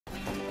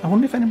I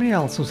wonder if anybody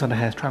else who's had a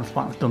hair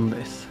transplant has done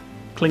this.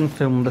 Cling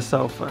film the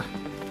sofa.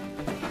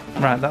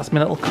 Right, that's my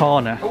little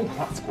corner. Oh,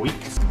 that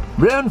squeaks.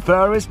 Run,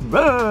 Forrest,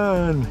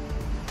 run!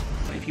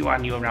 If you are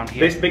new around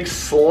here. This big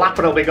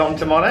slapper will be gone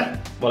tomorrow.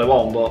 Well, it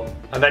won't, but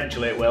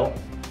eventually it will.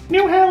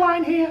 New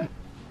hairline here.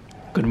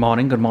 Good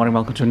morning,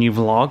 welcome to a new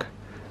vlog.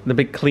 The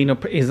big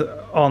cleanup is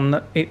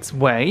on its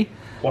way.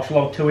 Wash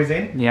load 2 is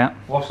in. Yeah.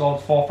 Wash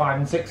loads 4, 5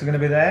 and 6 are going to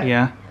be there.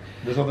 Yeah.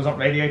 There's others on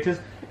radiators.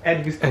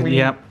 Egg is clean.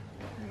 Yeah.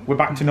 We're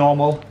back to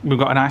normal. We've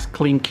got a nice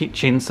clean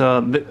kitchen.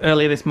 So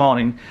earlier this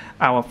morning,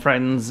 our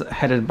friends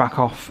headed back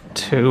off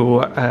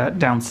to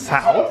down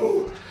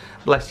south.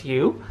 Bless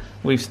you.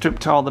 We've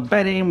stripped all the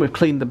bedding, we've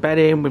cleaned the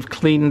bedding, we've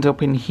cleaned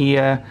up in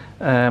here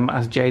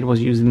as Jade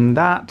was using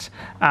that.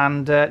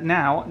 And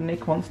now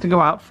Nick wants to go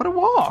out for a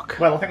walk.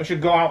 Well, I think we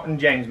should go out in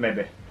James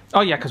maybe.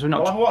 Oh yeah, because we're not...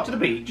 We'll have a walk to the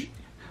beach.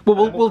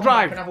 Well, we'll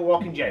drive. And have a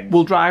walk in James.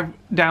 We'll drive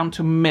down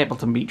to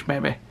Mapleton Beach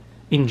maybe,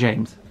 in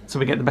James. So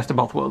we get the best of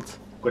both worlds.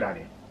 Good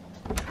idea.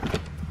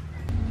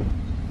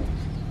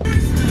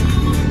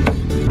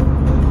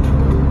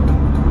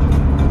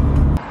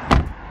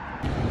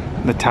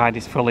 The tide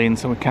is full in,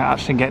 so we can't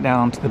actually get down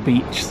onto the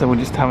beach, so we're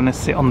just having a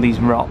sit on these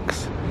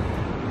rocks.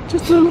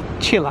 Just a little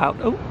chill out.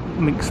 Oh,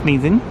 Nick's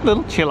sneezing. A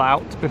little chill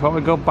out before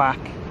we go back.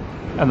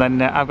 And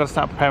then I've got to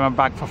start preparing my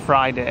bag for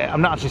Friday.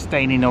 I'm not actually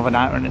staying in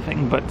overnight or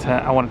anything, but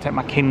I want to take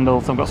my Kindle,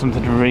 so I've got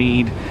something to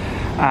read.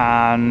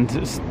 And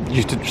just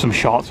some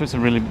shorts, so it's a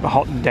really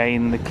hot day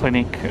in the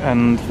clinic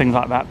and things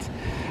like that.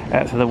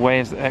 So the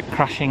waves are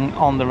crashing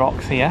on the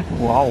rocks here.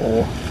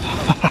 Whoa.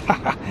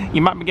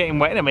 You might be getting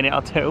wet in a minute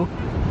or two.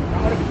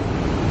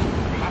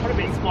 That would have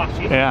been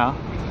splashy. Yeah.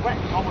 It's wet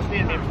almost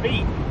near their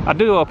feet. I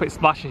do hope it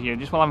splashes you,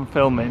 just while I'm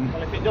filming.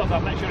 Well, if it does,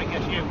 I'll make sure it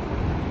gets you.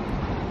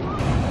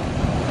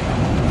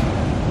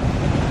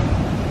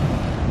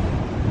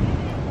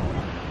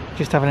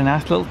 Just having a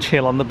nice little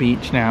chill on the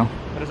beach now.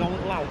 But there's a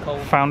little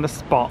alcove. Found a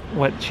spot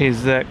which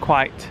is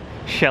quite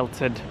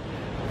sheltered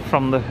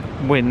from the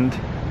wind.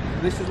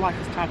 This is like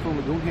a Typhoon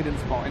Lagoon hidden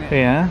spot, isn't it?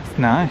 Yeah, it's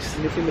nice.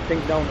 And you've seen the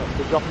pink donuts,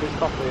 the Joffrey's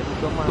coffee, and the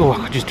sunlight. Oh,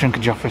 I could just drink a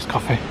Joffrey's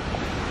coffee.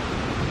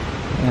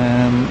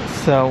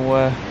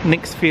 So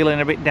Nick's feeling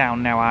a bit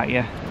down now, aren't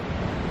you?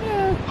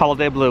 Yeah.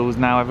 Holiday blues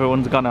now,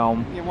 everyone's gone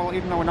home. Yeah, well,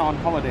 even though we're not on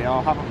holiday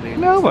or haven't been.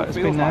 No, but it's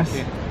been nice.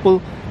 Like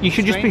well, you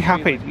should just be strange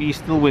happy feeling. you're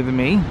still with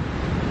me.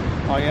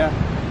 Oh, yeah.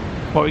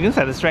 What were you going to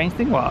say? The strange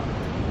thing, what?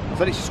 I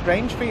said it's a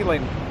strange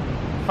feeling.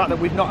 The fact that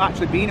we've not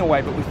actually been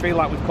away, but we feel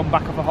like we've come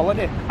back off a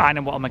holiday. I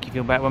know what'll make you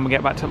feel better when we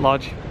get back to the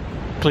lodge.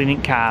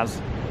 Cleaning cars.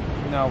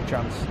 No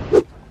chance.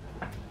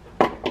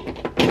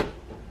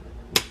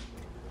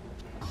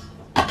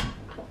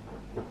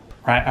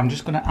 Right, I'm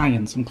just going to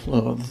iron some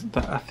clothes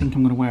that I think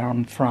I'm going to wear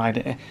on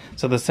Friday.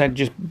 So they said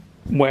just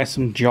wear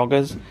some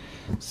joggers.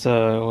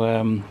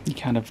 So you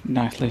kind of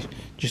nicely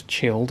just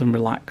chilled and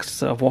relaxed.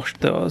 So I've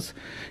washed those,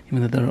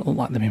 even though they don't look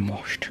like they've been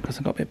washed because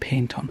I've got a bit of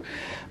paint on.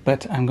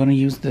 But I'm going to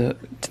use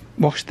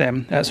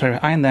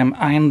iron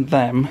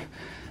them.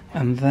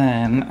 And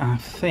then I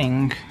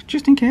think,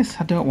 just in case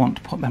I don't want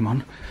to put them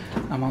on,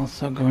 I'm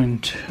also going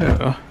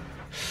to...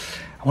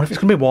 I wonder if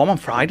it's going to be warm on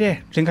Friday. Do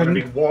you think It's going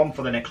to be warm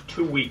for the next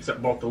 2 weeks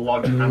at both the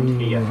lodge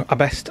and here. I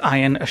best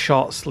iron a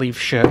short sleeve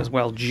shirt as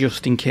well,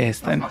 just in case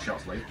then. That's not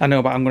short sleeve. I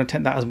know, but I'm going to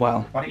take that as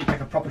well. Why don't you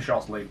take a proper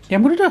short sleeve? Yeah,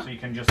 I'm going to do. So you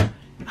can just...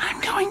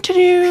 I'm going to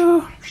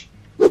do.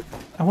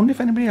 I wonder if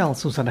anybody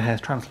else who's had a hair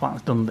transplant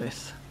has done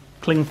this.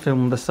 Cling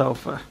film the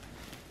sofa.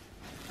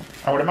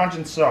 I would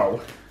imagine so,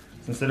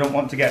 since they don't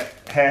want to get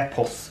hair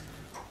pus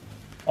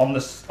on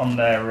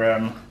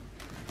their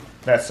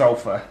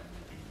sofa.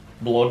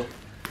 Blood,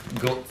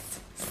 guts,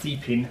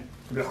 seeping.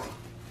 Ugh.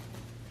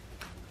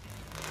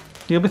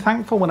 You'll be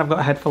thankful when I've got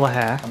a head full of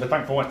hair. I'll be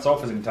thankful when the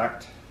sofa's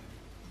intact.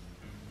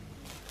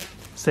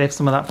 Save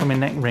some of that for my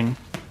neck ring.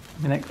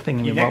 My neck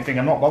thing. Your neck thing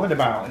I'm not bothered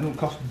about. It doesn't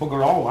cost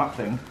bugger all, that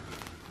thing.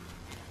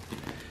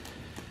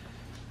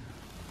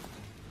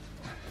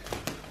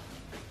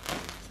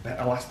 It's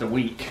better last a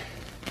week.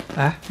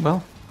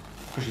 Well.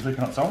 Because she's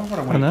looking at sofa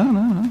for a week.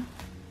 No.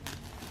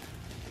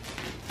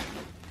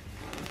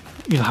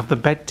 You'll have the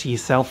bed to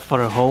yourself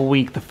for a whole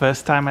week, the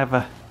first time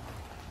ever.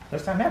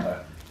 First time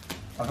ever?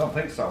 I don't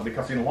think so,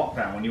 because in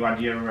lockdown, when you had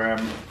your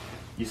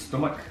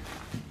stomach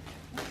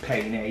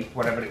pain, ache,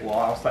 whatever it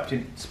was, I slept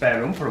in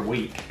spare room for a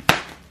week.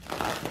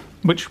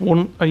 Which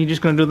one? Are you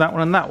just going to do that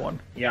one and that one?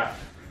 Yeah.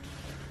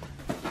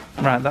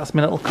 Right, that's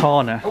my little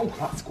corner. Oh,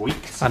 that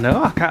squeaks. I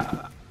know, I can't...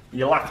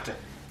 You laughed.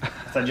 I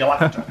said you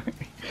laughed.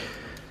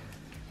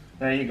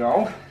 There you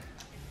go.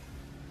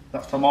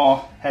 That's for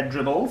more head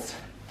dribbles.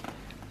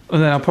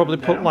 And then I'll probably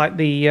put like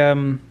the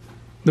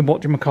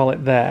what do you call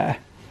it there,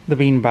 the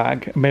bean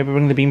bag. Maybe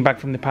bring the bean bag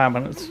from the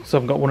apartment, so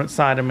I've got one at the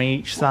side of me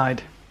each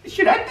side. You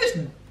should end this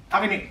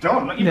having it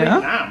done, not your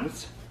big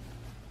hands.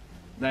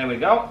 There we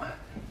go.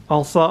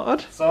 All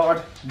sorted.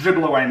 Sorted.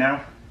 Dribble away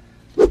now.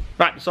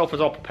 Right, the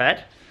sofa's all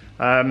prepared.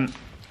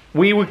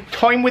 we were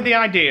toying with the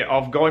idea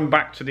of going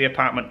back to the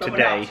apartment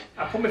today.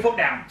 I put my foot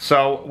down.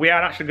 So we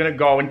are actually going to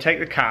go and take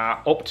the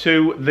car up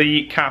to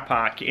the car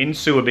park in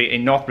Sewerby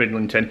in North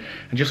Bridlington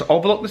and just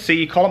overlook the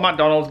sea, call at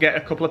McDonald's, get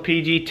a couple of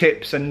PG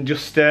tips and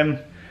just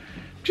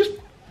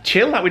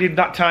chill like we did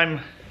that time.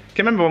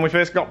 Can you remember when we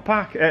first got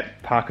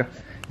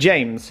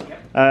James?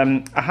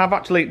 I have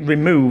actually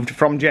removed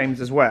from James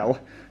as well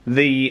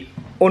the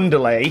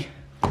underlay,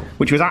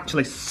 which was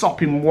actually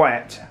sopping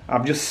wet.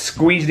 I've just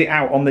squeezed it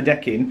out on the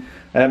decking.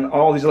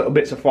 All these little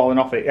bits are falling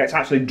off it. It's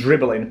actually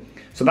dribbling.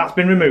 So that's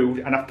been removed,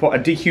 and I've put a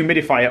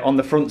dehumidifier on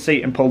the front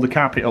seat and pulled the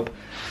carpet up.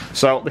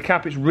 So the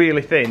carpet's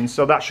really thin,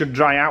 so that should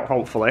dry out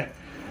hopefully.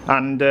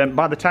 And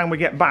by the time we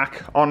get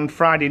back on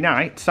Friday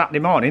night, Saturday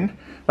morning,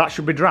 that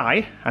should be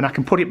dry, and I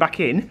can put it back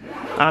in,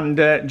 and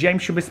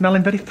James should be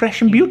smelling very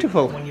fresh and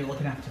beautiful. When you're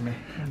looking after me.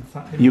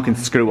 You can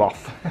screw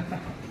off.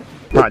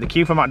 Right, the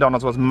queue for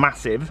McDonald's was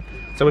massive,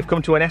 so we've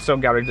come to an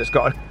Esso garage that's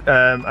got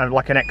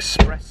like an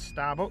express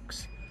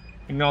Starbucks.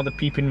 Ignore the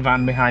peeping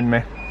van behind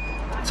me.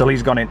 So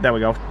Leigh's gone in. There we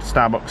go,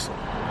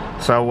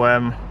 Starbucks. So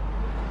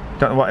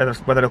don't know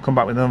whether he'll come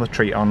back with another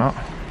treat or not.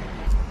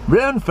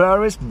 Run,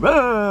 Forrest,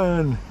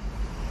 run!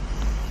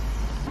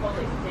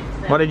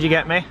 What did you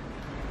get me?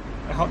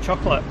 A hot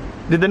chocolate.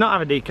 Did they not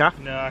have a decaf?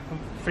 No, I couldn't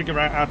figure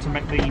out how to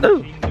make the machine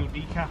do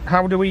decaf.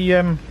 How do we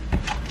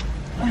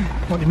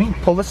What do you mean?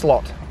 pull the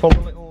slot? Pull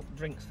the little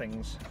drinks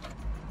things.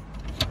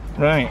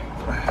 Right.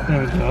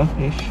 There we go,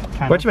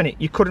 ish. Wait a minute,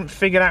 you couldn't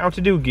figure out how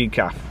to do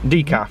decaf?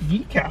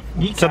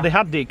 Decaf. So they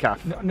had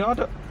decaf? No,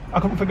 I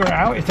couldn't figure it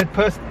out. It said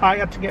I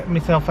had to get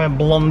myself a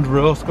blonde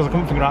roast because I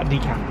couldn't figure out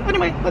decaf.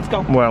 Anyway, let's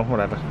go. Well,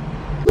 whatever.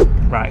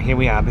 Right, here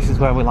we are. This is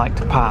where we like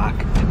to park.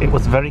 It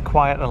was very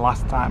quiet the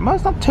last time. Well,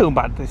 it's not too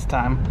bad this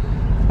time.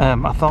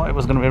 I thought it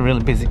was going to be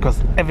really busy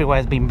because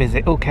everywhere's been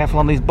busy. Oh, careful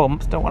on these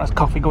bumps. Don't want us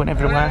coffee going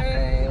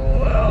everywhere.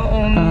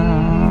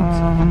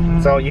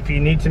 So if you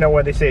need to know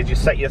where this is,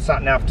 just set your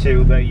sat nav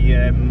to the,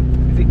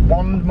 is it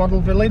Bond Model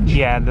Village?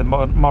 Yeah, the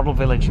Model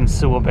Village in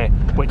Sewerby,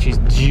 which is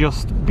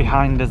just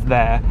behind us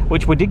there,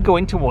 which we did go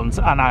into once,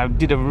 and I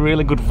did a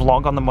really good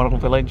vlog on the Model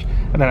Village,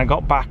 and then I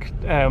got back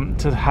and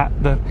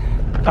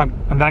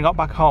then I got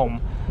back home.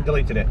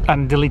 Deleted it.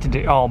 And deleted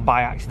it all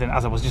by accident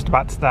as I was just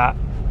about to start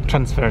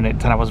transferring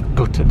it, and I was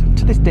gutted.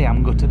 To this day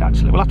I'm gutted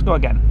actually. We'll have to go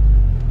again.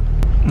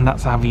 And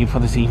that's our view for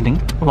this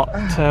evening. A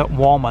lot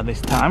warmer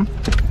this time.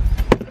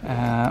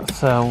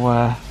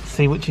 So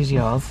see which is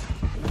yours.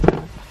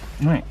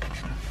 Right.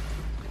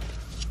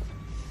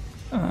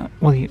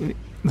 Well,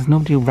 there's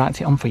nobody who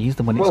writes it on for you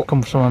when it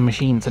comes from a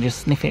machine, so just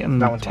sniff it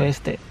and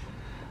taste it.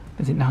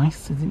 Is it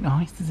nice? Is it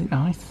nice? Is it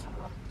nice?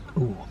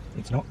 Ooh,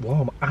 it's not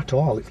warm at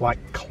all. It's like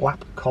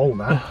clap cold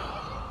now.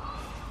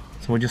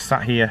 So we're just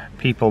sat here,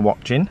 people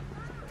watching,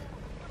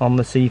 on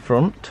the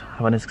seafront,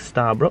 having a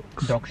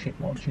Starbucks. Dog shit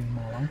watching,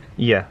 more like.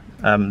 Yeah.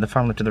 The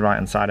family to the right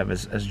hand side of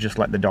us has just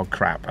let the dog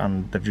crap,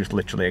 and they've just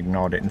literally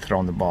ignored it and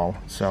thrown the ball.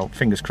 So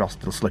fingers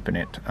crossed they'll slip in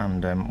it,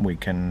 and we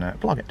can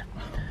vlog it.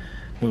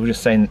 We were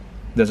just saying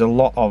there's a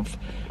lot of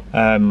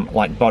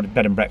like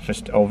bed and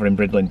breakfast over in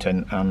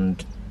Bridlington,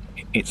 and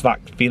it's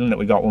that feeling that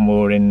we got when we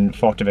were in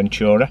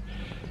Forteventura,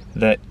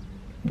 that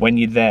when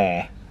you're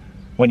there,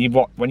 when you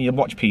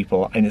watch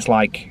people, and it's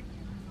like,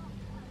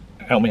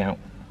 help me out.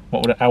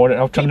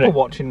 People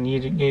watching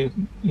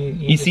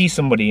you see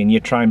somebody and you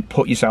try and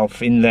put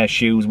yourself in their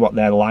shoes, what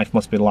their life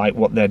must be like,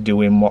 what they're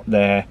doing, what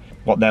their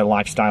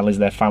lifestyle is,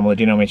 their family.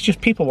 Do you know what I mean? It's just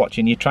people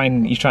watching. You try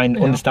and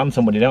understand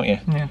somebody, don't you?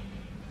 Yeah.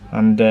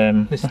 And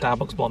this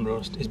Starbucks blonde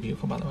roast is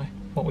beautiful, by the way.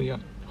 What were your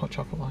hot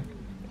chocolate like?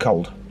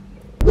 Cold.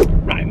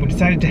 Right, we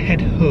decided to head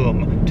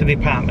home to the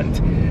apartment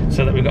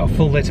so that we've got a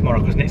full day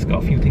tomorrow because Nick's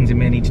got a few things he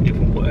may need to do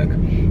for work.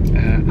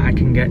 I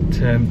can get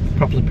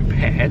properly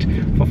prepared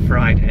for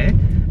Friday.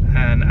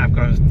 And I've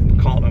got to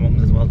call up my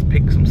mum's as well to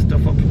pick some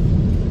stuff up.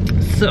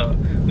 So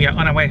we are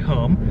on our way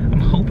home. I'm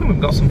hoping we've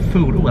got some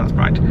food. Oh, that's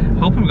bright.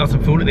 Hoping we've got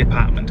some food at the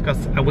apartment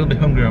because I will be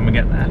hungry when we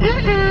get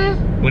there.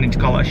 We need to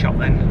call it a shop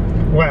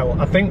then.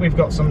 Well, I think we've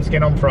got some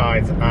skin on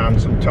fries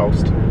and some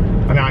toast,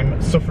 and I'm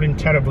suffering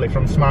terribly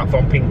from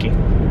smartphone pinky.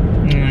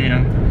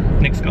 Yeah.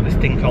 Nick's got this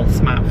thing called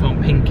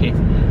smartphone pinky,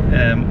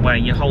 where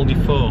you hold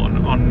your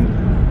phone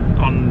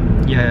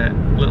on your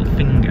little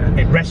finger.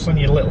 It rests on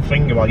your little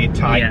finger while you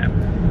type. Yeah.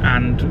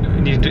 And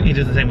he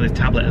does the same with his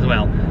tablet as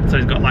well. So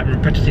he's got like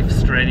repetitive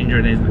strain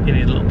injury in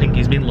his little pinky.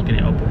 He's been looking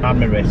it up. And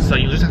my wrist. So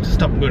you'll just have to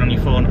stop going on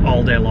your phone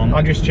all day long.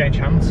 I'll just change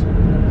hands.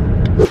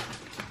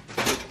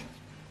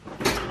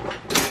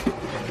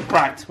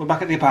 Right, we're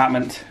back at the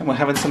apartment and we're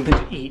having something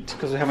to eat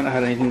because we haven't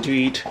had anything to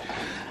eat.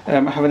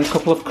 Having a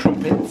couple of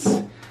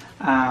crumpets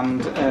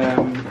and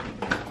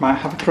might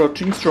have a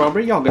protein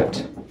strawberry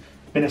yoghurt.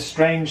 Been a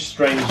strange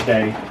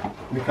day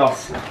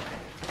because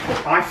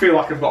I feel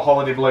like I've got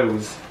holiday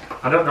blues.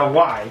 I don't know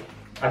why,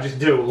 I just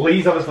do.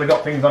 Leigh's obviously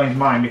got things on his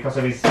mind because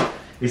of his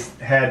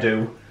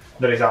hairdo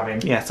that he's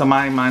having. Yeah, so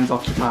my mind's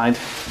occupied.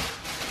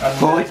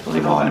 Oh, it's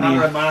bloody warm in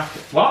here.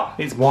 What?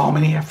 It's warm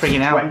in here,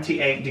 freaking out.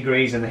 28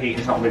 degrees and the heat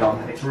has not been on.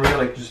 It's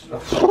really just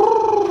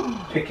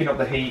picking up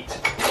the heat.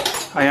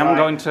 I am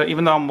going to,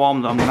 even though I'm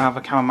warm though, I'm going to have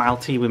a chamomile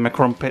tea with my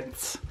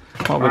crumpets.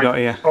 What have we got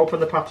here? Open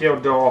the patio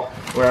door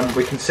where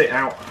we can sit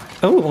out.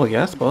 Oh, well,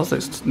 yeah, I suppose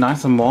it's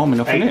nice and warm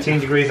enough, isn't it? 18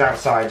 degrees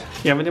outside.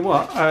 Yeah, we did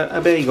what?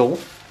 A bagel?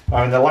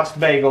 I mean, the last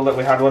bagel that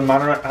we had when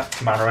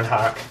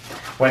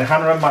when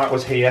Hannah and Mark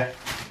was here.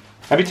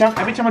 Every time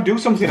I do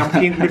something, I'm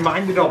being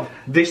reminded of.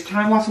 This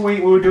time last week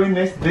we were doing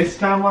this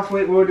time last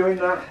week we were doing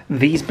that.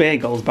 These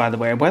bagels, by the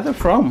way, where they're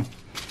from,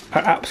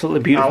 are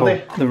absolutely beautiful.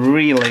 They're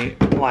really,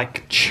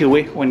 like,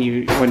 chewy when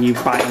you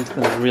bite into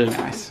them. They're really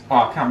nice.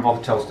 Oh, I can't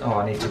bother toast. Oh,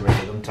 I need to ring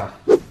it, don't I?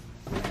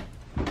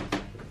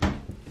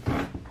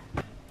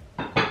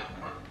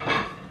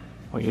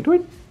 What are you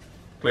doing?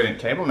 Cleaning the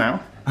table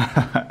now.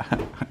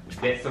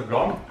 Bits are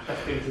gone.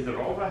 Festivities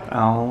are over.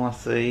 Oh, I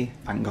see.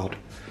 Thank God.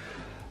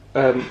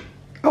 Oh.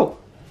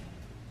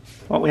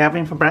 What are we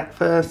having for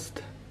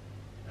breakfast?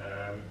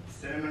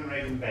 Cinnamon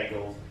raisin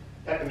bagels,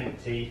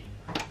 peppermint tea.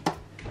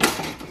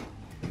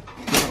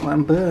 Don't let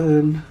them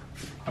burn.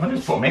 I'm going to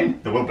just put them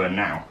in. They will burn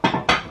now.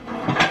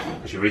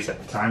 I should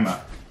reset the timer.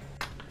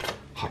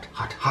 Hot,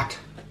 hot, hot.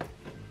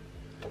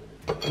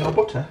 No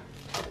butter?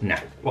 No.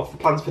 What's the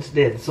plans for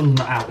today? The sun's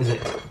not out, is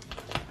it?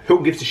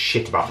 Who gives a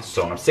shit about the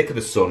sun? I'm sick of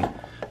the sun.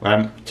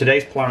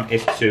 Today's plan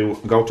is to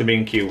go to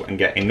B&Q and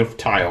get enough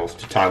tiles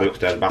to tile the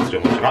upstairs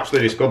bathroom, which I've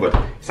actually discovered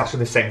it's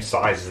actually the same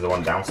size as the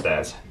one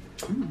downstairs.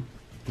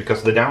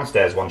 Because the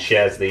downstairs one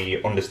shares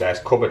the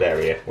understairs cupboard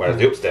area, whereas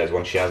the upstairs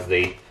one shares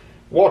the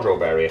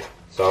wardrobe area.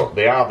 So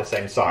they are the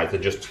same size, they're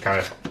just kind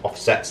of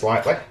offset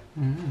slightly.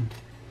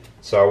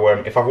 So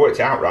if I've worked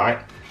it out right,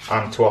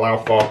 and to allow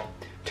for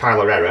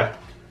Tyler error,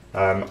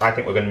 I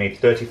think we're going to need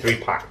 33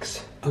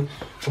 packs. Oh,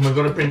 and we've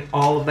got to bring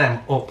all of them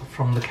up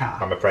from the car.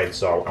 I'm afraid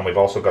so, and we've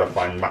also got to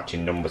find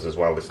matching numbers as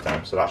well this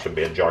time, so that should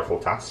be a joyful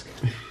task.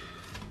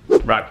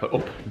 Right, put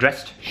up,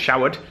 dressed,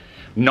 showered,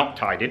 not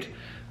tidied.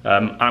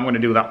 I'm going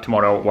to do that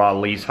tomorrow while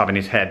Leigh's having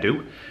his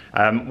hairdo.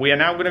 We are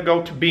now going to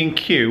go to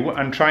B&Q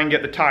and try and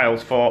get the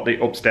tiles for the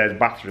upstairs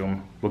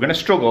bathroom. We're going to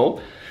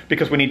struggle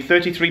because we need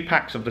 33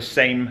 packs of the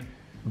same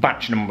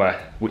batch number,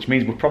 which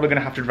means we're probably going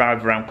to have to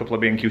drive around a couple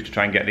of B&Qs to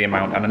try and get the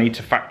amount, and I need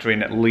to factor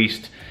in at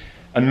least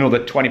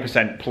another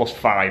 20% plus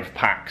 5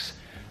 packs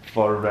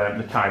for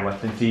the Tyler,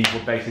 since he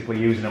was basically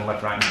using them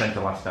left, right and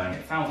centre last time.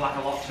 It sounds like a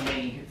lot to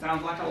me. It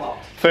sounds like a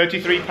lot.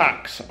 33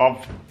 packs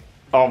of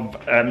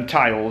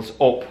tiles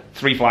up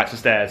 3 flights of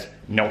stairs.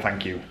 No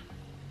thank you.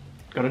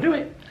 Gotta do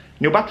it.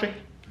 New battery.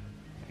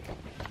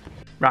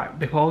 Right,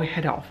 before we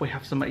head off, we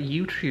have some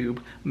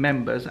YouTube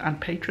members and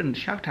patrons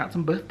shout outs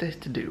and birthdays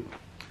to do.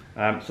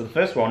 So the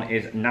first one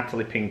is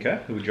Natalie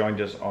Pinker, who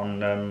joined us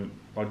on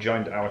or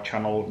joined our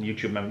channel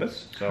YouTube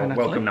members. So hi,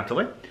 Natalie. Welcome,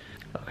 Natalie.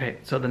 Okay,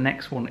 so the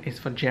next one is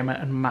for Gemma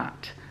and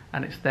Matt,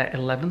 and it's their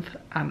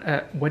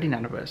 11th wedding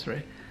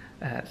anniversary.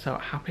 So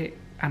happy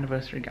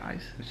anniversary,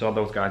 guys. We saw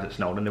those guys at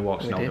Snowdon. They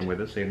walked Snowdon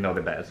with us, so you know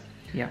they're betters.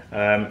 Yeah.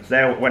 It's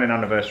their wedding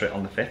anniversary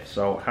on the 5th.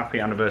 So happy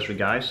anniversary,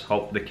 guys.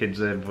 Hope the kids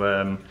are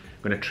going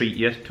to treat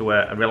you to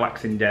a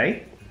relaxing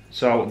day.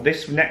 So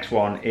this next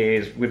one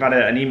is, we've had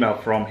an email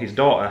from his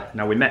daughter.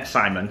 Now we met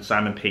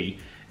Simon P,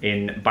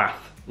 in Bath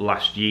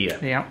last year.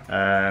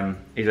 Yeah.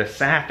 He's a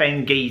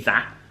surfing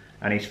geezer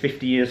and he's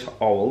 50 years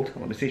old.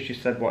 Let me see if she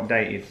said what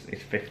date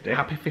is 50.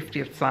 Happy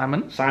 50th,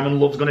 Simon. Simon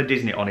loves going to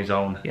Disney on his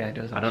own. Yeah, he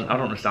does. I don't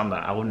understand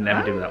that. I would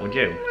never do that, would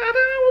you? I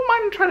wouldn't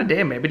mind trying a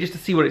day maybe, just to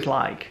see what it's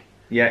like.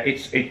 Yeah,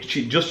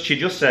 she just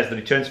says that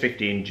he turns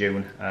 50 in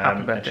June.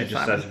 Happy birthday, and she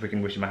just Simon. says if we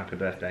can wish him a happy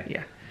birthday.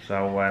 Yeah.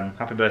 So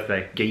happy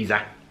birthday,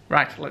 geezer.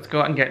 Right, let's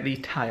go out and get these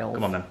tiles.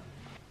 Come on then.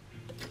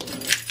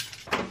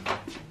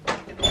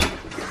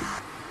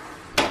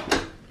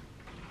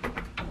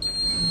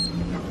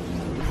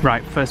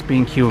 Right, first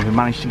B&Q, we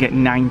managed to get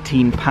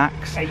 19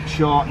 packs. 8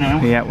 short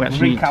now. Yeah, we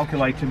actually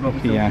recalculated, but we're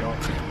still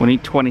short. We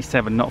need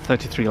 27, not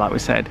 33 like we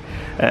said.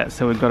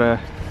 So we've got to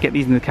get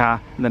these in the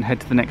car and then head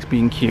to the next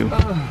B&Q.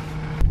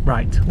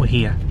 Right, we're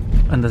here,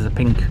 and there's a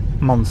pink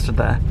monster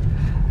there.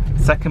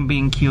 Second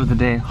B&Q of the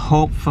day,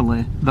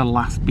 hopefully the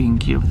last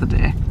B&Q of the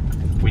day.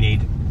 We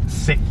need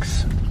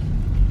 7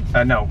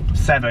 9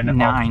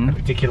 of a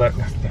particular,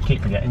 I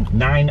keep forgetting,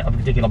 9 of a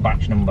particular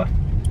batch number.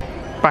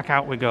 Back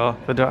out we go,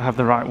 they don't have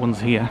the right ones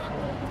here.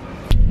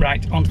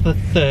 Right, on to the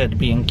third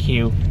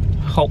B&Q,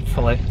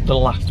 hopefully the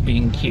last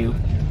B&Q.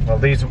 Well,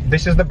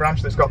 this is the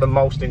branch that's got the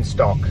most in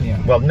stock.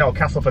 Yeah. Well, no,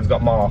 Castleford's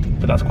got more.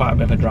 But that's quite a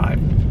bit of a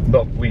drive.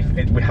 But we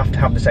have to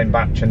have the same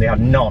batch, and they had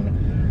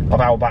none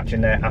of our batch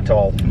in there at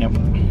all. Yep.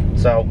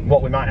 So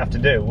what we might have to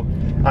do,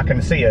 I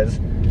can see us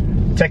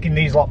taking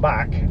these lot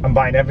back and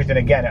buying everything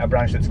again at a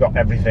branch that's got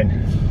everything.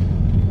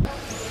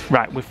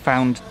 Right, we've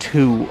found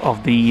 2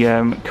 of the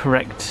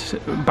correct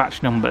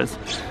batch numbers.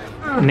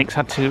 Nick's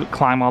had to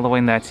climb all the way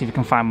in there to see if he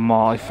can find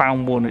more. He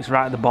found one, it's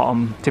right at the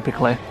bottom,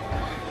 typically.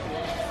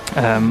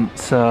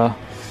 So,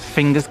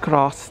 fingers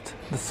crossed,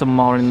 there's some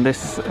more in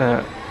this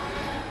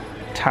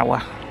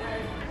tower.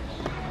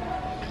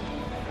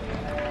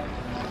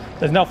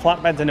 There's no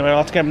flatbeds anywhere, I'll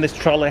have to get in this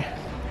trolley.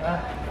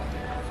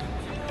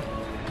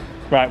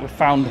 Right, we've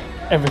found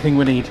everything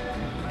we need.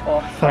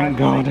 Thank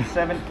God.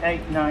 7,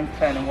 8, 9,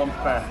 10 and 1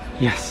 spare.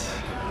 Yes.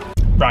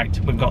 Right,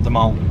 we've got them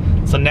all.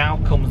 So now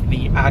comes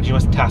the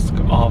arduous task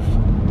of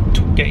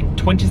getting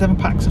 27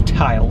 packs of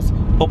tiles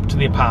up to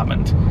the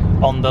apartment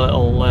on the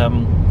little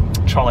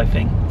trolley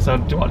thing. So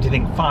what do you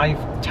think,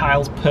 5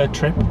 tiles per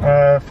trip?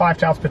 5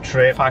 tiles per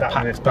trip. 5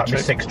 packs per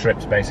trip. 6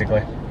 trips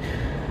basically.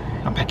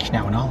 I'm peckish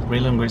now and all.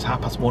 Really hungry, it's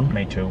 1:30.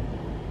 Me too.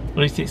 At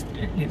least it's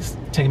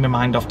taking my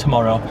mind off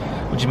tomorrow,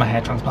 which is my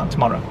hair transplant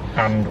tomorrow.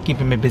 And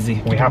keeping me busy,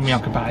 keeping me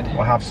occupied.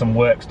 We'll have some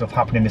work stuff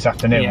happening this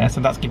afternoon. Yeah,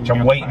 so that's keeping me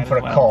I'm occupied waiting for a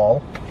as well.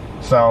 call.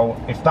 So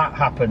if that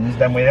happens,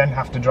 then we then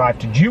have to drive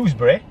to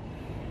Dewsbury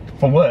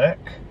for work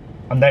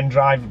and then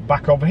drive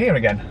back over here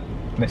again.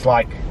 And it's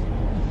like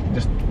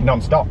just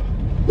non-stop.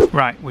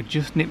 Right, we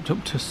just nipped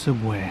up to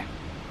Subway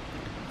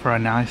for a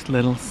nice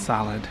little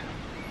salad.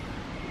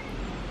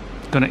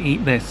 Gonna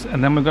eat this,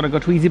 and then we've got to go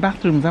to Easy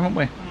Bathrooms, haven't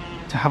we?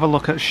 To have a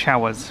look at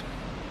showers.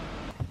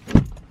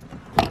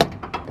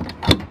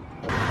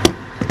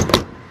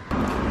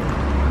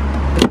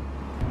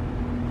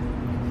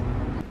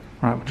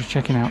 Right, we're just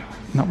checking out.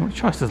 Not much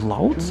choice, there's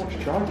loads. Too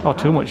much choice. Oh,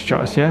 too much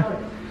choice, yeah.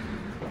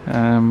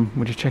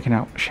 We're just checking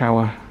out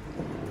shower.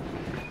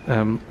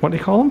 What do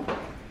you call them?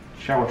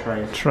 Shower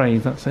trays.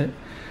 Trays, that's it.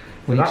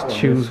 We need to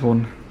choose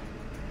one.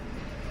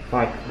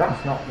 Like,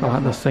 that's not... I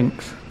like the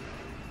sinks.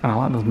 And I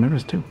like those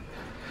mirrors too.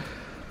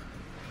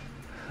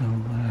 So,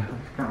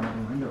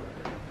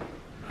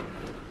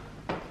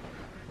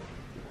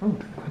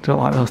 I don't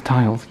like those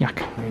tiles,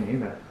 yuck. Me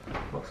neither.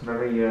 Looks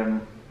very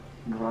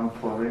Grand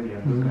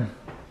Floridian, doesn't it?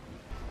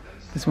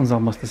 This one's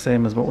almost the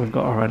same as what we've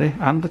got already,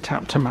 and the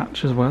tap to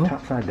match as well.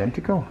 Tap's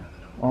identical.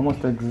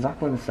 Almost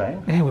exactly the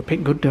same. Yeah, we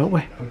pick good, don't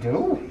we? We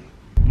do.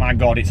 My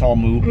God, it's all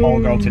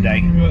go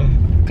today.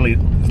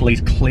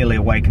 Leighs clearly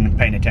awake and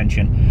paying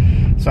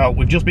attention. So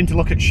we've just been to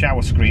look at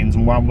shower screens,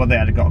 and while we're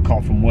there, I got a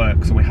call from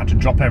work, so we had to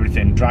drop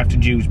everything, drive to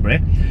Dewsbury.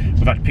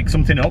 We've had to pick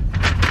something up,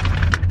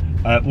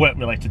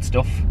 work-related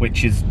stuff,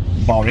 which is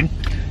boring.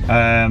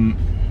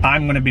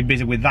 I'm going to be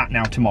busy with that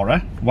now tomorrow,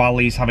 while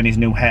Leighs having his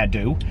new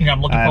hairdo. You know,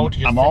 I'm looking forward to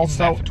just sitting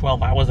there for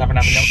 12 hours having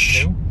nothing else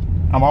to do.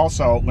 I'm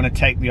also going to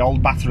take the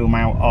old bathroom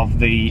out of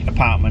the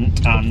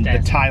apartment, and the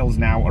tiles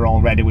now are all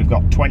ready. We've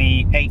got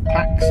 28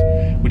 packs,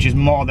 which is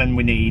more than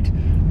we need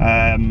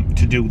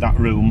to do that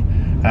room,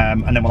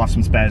 and then we'll have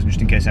some spares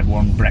just in case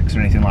everyone breaks or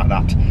anything like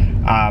that.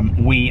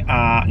 We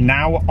are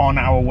now on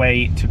our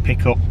way to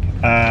pick up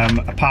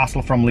a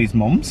parcel from Leighs'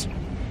 mum's.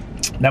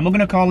 Then we're going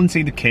to call and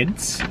see the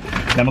kids.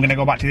 Then we're going to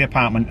go back to the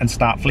apartment and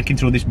start flicking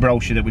through this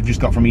brochure that we've just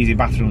got from Easy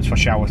Bathrooms for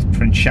shower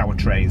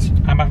trays.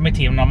 I'm having my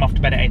tea and I'm off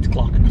to bed at 8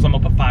 o'clock because I'm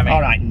up at 5 a.m.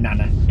 Alright,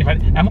 Nana.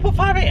 I'm up at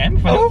 5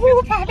 a.m.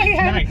 Oh, 5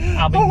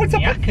 a.m. Oh, it's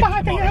up at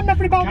 5 a.m,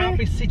 everybody. I can't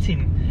be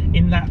sitting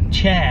in that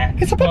chair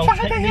It's up at 5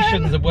 a.m.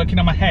 technicians are working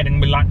on my head and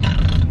be like...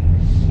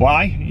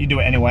 Why? You do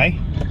it anyway.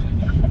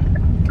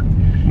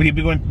 Will you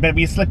be going to bed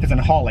with your slippers and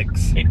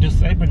Horlicks? It does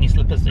say bring your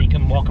slippers so you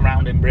can walk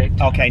around in break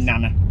times. Okay,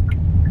 Nana.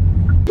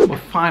 We're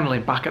finally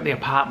back at the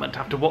apartment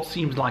after what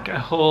seems like a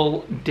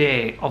whole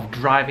day of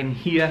driving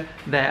here,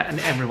 there and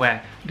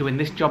everywhere, doing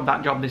this job,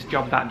 that job, this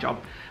job, that job.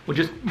 We're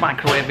just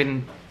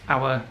microwaving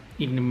our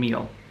evening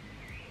meal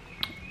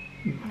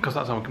because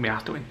that's all we can be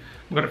asked doing.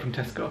 We got it from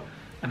Tesco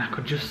and I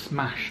could just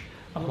smash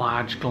a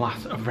large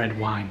glass of red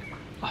wine.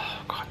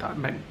 Oh God, that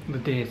made the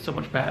day so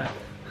much better.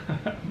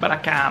 But I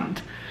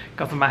can't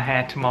because of my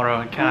hair tomorrow.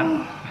 I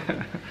can't.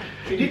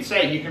 She did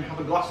say you can have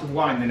a glass of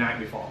wine the night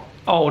before.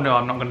 Oh no,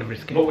 I'm not going to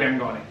risk it. But we haven't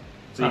got it,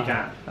 so you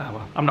can't. Oh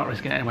well, I'm not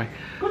risking it anyway.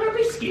 Gonna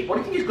risk it? What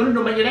do you think it's going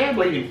to make your hair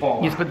bleeding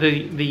for? Yes, but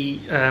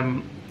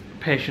the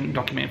patient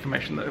document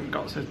information that we've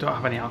got says don't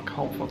have any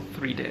alcohol for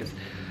 3 days.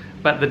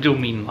 But they do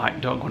mean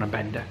like don't go on a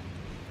bender.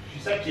 She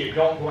said to you,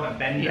 don't go on a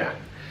bender. Yeah.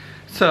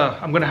 So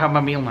I'm going to have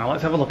my meal now.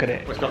 Let's have a look at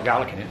it. Well, it's got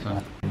garlic in it,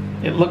 so.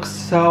 It looks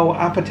so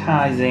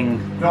appetizing.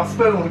 Got a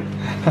spoon.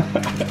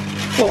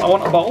 Well, I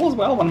want a bowl as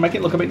well. I want to make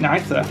it look a bit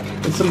nicer.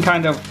 With some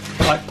kind of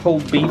like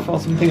pulled beef or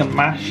something and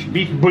mash.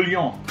 Beef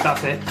bouillon.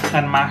 That's it.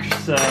 And mash.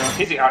 So.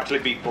 Is it actually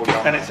beef bouillon?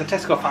 And it's a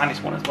Tesco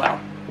finest one as well.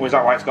 Or is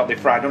that why it's got the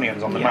fried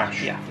onions on the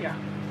mash? Yeah.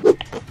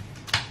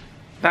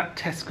 That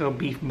Tesco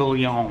beef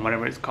bouillon,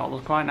 whatever it's called,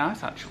 was quite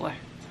nice actually.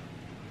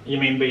 You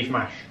mean beef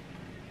mash?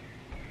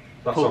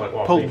 That's all it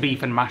was. Pulled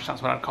beef and mash,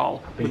 that's what I'd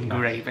call with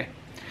gravy.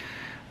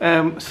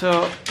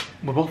 So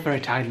we're both very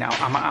tired now.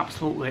 I'm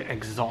absolutely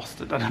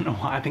exhausted. I don't know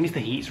why. I think it's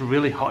the heat. It's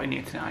really hot in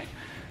here tonight.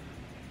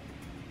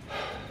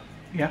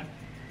 Yeah?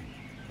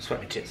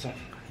 Sweat my tits off.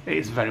 It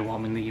is very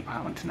warm in the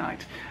apartment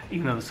tonight,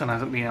 even though the sun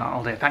hasn't been out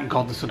all day. Thank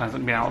God the sun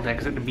hasn't been out all day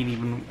because it would have been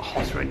even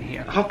hotter in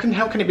here. How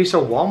can it be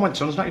so warm when the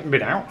sun's not even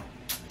been out?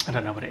 I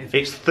don't know what it is.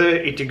 It's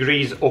 30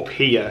 degrees up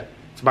here.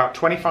 It's about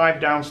 25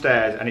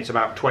 downstairs and it's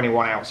about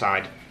 21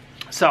 outside.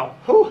 So,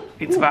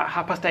 it's about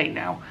 8:30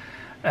 now.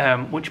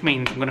 Which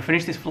means I'm going to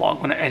finish this vlog, I'm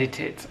going to edit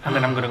it, and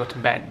then I'm going to go to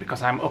bed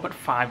because I'm up at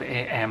 5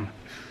 a.m.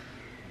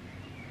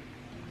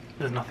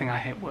 There's nothing I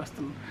hate worse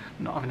than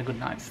not having a good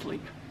night's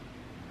sleep.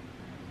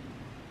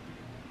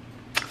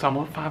 So I'm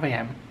up at 5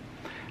 a.m,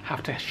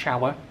 have to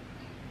shower,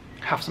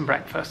 have some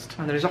breakfast.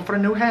 And then he's off for a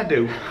new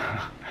hairdo.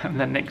 And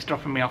then Nick's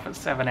dropping me off at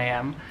 7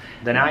 a.m.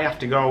 Then I have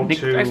to go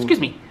to... Excuse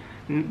me.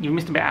 You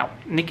missed a bit out.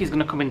 Nicky's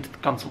going to come into the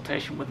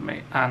consultation with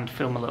me and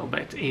film a little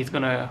bit. He's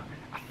going to,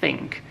 I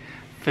think,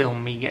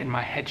 film me getting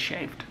my head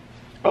shaved.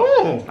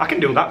 Oh, I can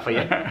do that for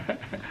you.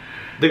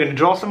 They're going to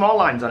draw some more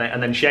lines on it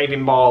and then shave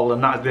him bald,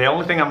 and that's the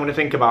only thing I'm going to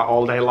think about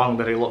all day long,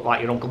 that he look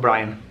like your Uncle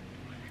Brian.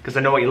 Because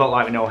I know what you look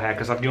like with no hair,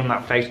 because I've done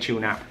that face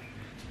tune app.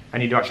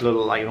 And you do actually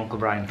look like your Uncle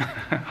Brian.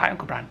 Hi,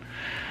 Uncle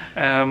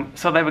Brian.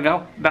 So there we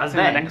go. That's in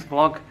the next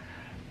vlog.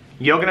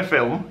 You're going to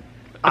film.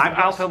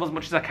 I'll film as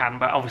much as I can,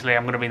 but obviously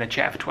I'm going to be in the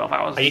chair for 12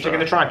 hours. Are you taking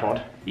the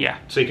tripod? Yeah.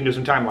 So you can do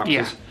some time lapses?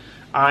 Yeah.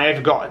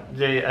 I've got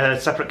the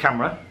separate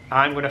camera.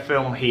 I'm going to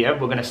film here.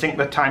 We're going to sync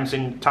the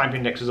time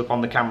indexes up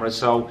on the cameras,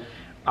 so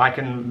I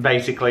can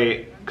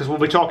basically, because we'll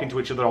be talking to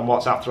each other on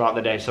WhatsApp throughout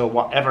the day, so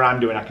whatever I'm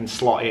doing I can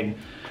slot in.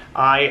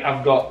 I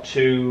have got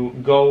to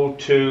go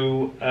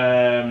to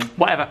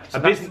whatever.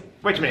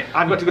 Wait a minute,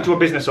 I've got to go to a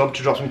business hub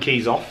to drop some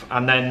keys off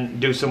and then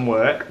do some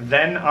work.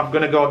 Then I'm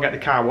going to go and get the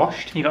car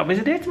washed. You got a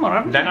busy day tomorrow,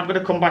 haven't you? Then I'm going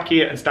to come back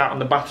here and start on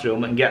the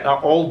bathroom and get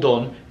that all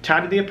done,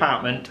 tidy the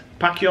apartment,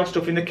 pack your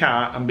stuff in the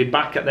car and be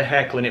back at the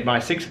hair clinic by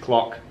 6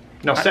 o'clock.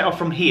 No, set off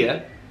from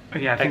here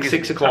at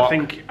 6 o'clock.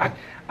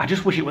 I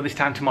just wish it were this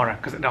time tomorrow,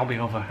 because it'll all be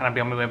over and I'll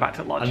be on my way back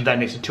to the lodge. And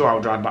then it's a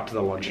 2-hour drive back to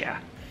the lodge. Yeah.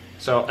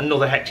 So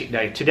another hectic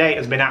day. Today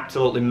has been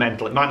absolutely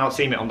mental. It might not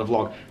seem it on the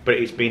vlog, but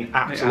it's been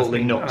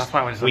absolutely nuts. That's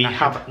why we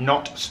have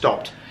not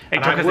stopped.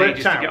 It took us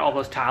ages to get all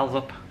those tiles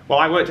up. Well,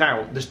 I worked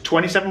out, there's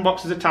 27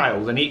 boxes of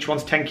tiles and each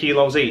one's 10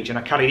 kilos each, and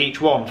I carried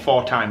each one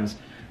 4 times.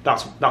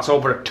 That's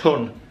over a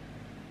ton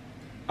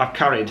I've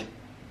carried.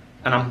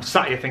 And I'm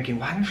sat here thinking,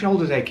 why are my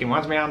shoulders aching?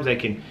 Why's my arms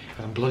aching?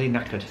 Because I'm bloody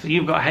knackered. So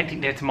you've got a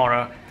hectic day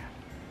tomorrow.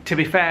 To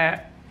be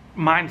fair,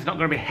 mine's not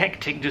going to be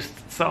hectic,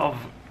 just sort of...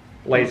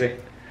 lazy.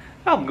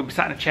 Oh, I'm going to be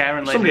sat in a chair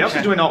and lazy. Somebody else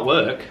is doing all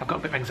work. I've got a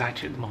bit of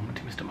anxiety at the moment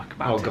in my stomach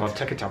about it. Oh God,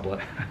 take a tablet.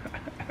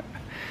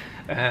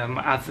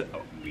 As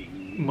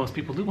most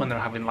people do when they're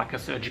having like a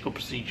surgical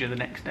procedure the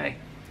next day.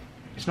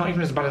 It's not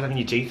even as bad as having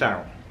your teeth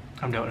out.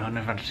 I don't know, I've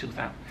never had a tooth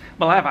out.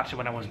 Well, I have actually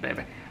when I was a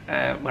baby,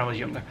 when I was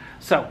younger.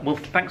 So, well,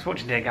 thanks for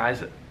watching today,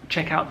 guys.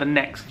 Check out the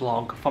next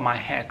vlog for my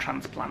hair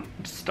transplant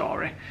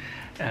story.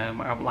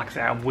 Like I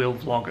say, I will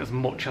vlog as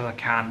much as I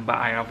can, but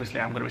I'm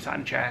going to be sat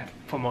in a chair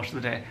for most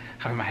of the day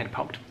having my head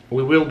poked.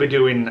 We will be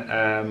doing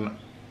we're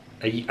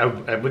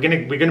going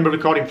to be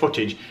recording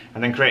footage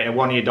and then creating a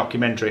 1-year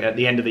documentary at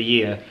the end of the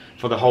year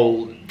for the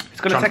whole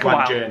it's going to take a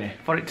while journey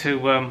for it to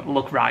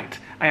look right.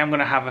 I am going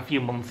to have a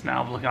few months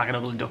now of looking like an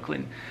ugly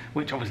duckling,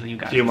 which obviously you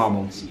guys a few more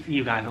months.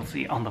 You guys will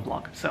see on the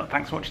vlog. So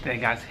thanks for watching today,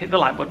 guys. Hit the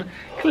like button,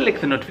 click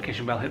the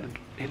notification bell, hit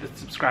the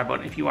subscribe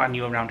button if you are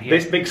new around here.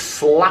 This big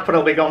slapper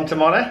will be gone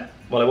tomorrow.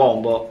 Well, it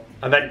won't, but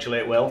eventually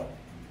it will.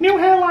 New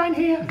hairline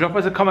here. Drop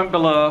us a comment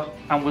below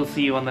and we'll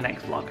see you on the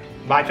next vlog.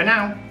 Bye for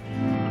now.